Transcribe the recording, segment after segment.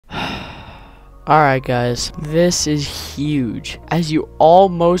Alright guys, this is huge. As you all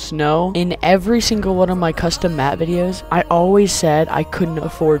most know, in every single one of my custom map videos, I always said I couldn't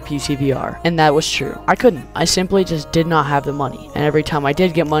afford PCVR. And that was true. I couldn't. I simply just did not have the money. And every time I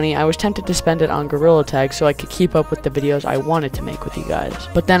did get money, I was tempted to spend it on Gorilla Tag so I could keep up with the videos I wanted to make with you guys.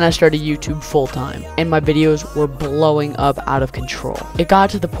 But then I started YouTube full time, and my videos were blowing up out of control. It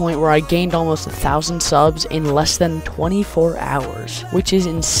got to the point where I gained almost 1,000 subs in less than 24 hours, which is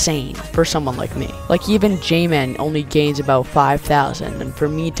insane for someone like me. Like, even J-Man only gains about 5,000, and for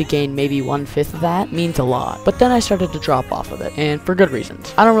me to gain maybe 1/5 of that means a lot. But then I started to drop off of it, and for good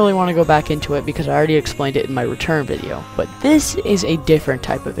reasons. I don't really want to go back into it because I already explained it in my return video, but this is a different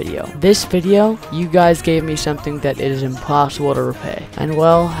type of video. This video, you guys gave me something that it is impossible to repay. And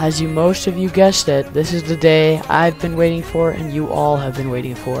well, as most of you guessed it, this is the day I've been waiting for and you all have been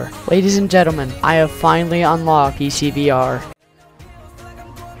waiting for. Ladies and gentlemen, I have finally unlocked PCVR.